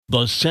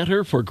The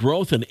Center for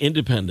Growth and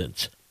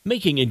Independence,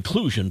 making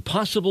inclusion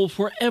possible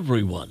for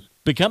everyone.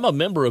 Become a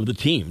member of the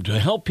team to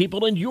help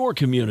people in your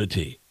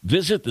community.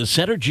 Visit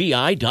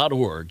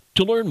thecentergi.org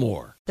to learn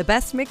more. The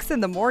best mix in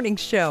the morning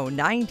show,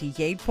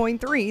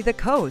 98.3 The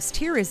Coast.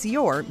 Here is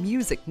your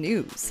music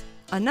news.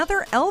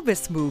 Another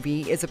Elvis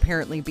movie is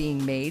apparently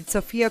being made.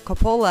 Sofia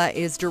Coppola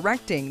is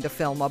directing the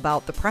film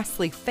about the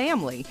Presley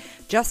family.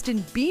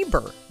 Justin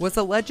Bieber was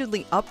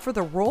allegedly up for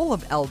the role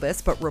of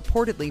Elvis, but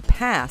reportedly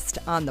passed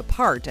on the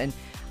part. And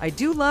I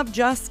do love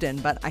Justin,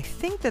 but I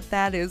think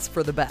that is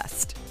for the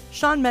best.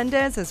 Shawn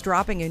Mendes is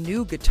dropping a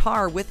new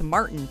guitar with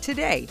Martin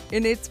today,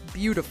 and it's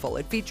beautiful.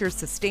 It features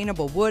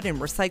sustainable wood and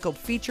recycled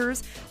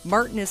features.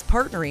 Martin is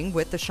partnering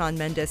with the Shawn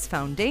Mendes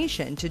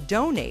Foundation to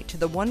donate to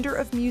the Wonder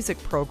of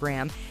Music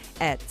program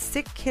at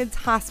Sick Kids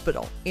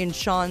Hospital in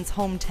Shawn's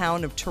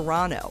hometown of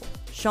Toronto.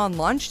 Shawn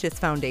launched his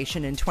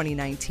foundation in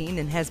 2019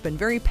 and has been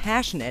very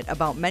passionate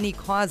about many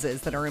causes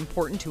that are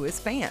important to his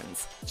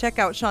fans. Check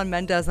out Shawn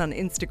Mendes on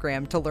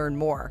Instagram to learn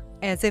more.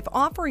 As if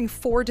offering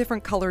 4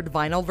 different colored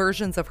vinyl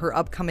versions of her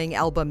upcoming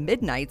album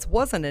Midnights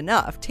wasn't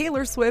enough,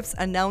 Taylor Swift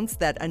announced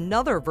that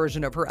another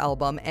version of her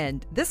album,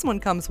 and this one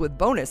comes with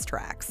bonus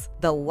tracks.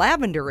 The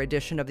Lavender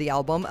edition of the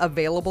album,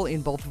 available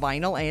in both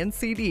vinyl and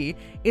CD,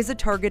 is a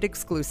Target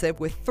exclusive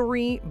with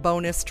 3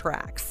 bonus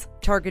tracks.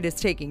 Target is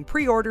taking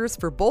pre-orders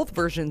for both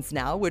versions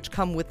now, which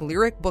come with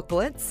lyric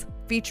booklets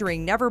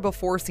featuring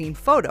never-before-seen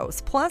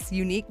photos, plus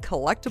unique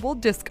collectible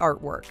disc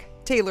artwork.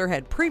 Taylor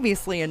had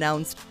previously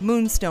announced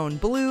Moonstone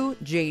Blue,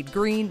 Jade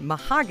Green,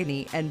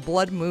 Mahogany, and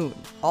Blood Moon,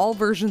 all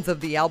versions of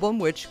the album,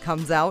 which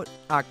comes out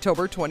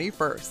October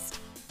 21st.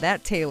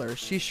 That Taylor,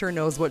 she sure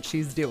knows what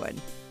she's doing.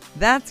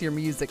 That's your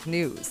music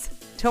news.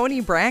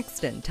 Toni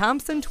Braxton,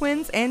 Thompson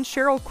Twins, and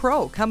Sheryl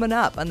Crow coming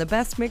up on the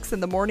best mix in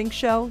the morning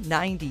show,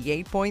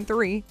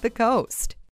 98.3 The Coast.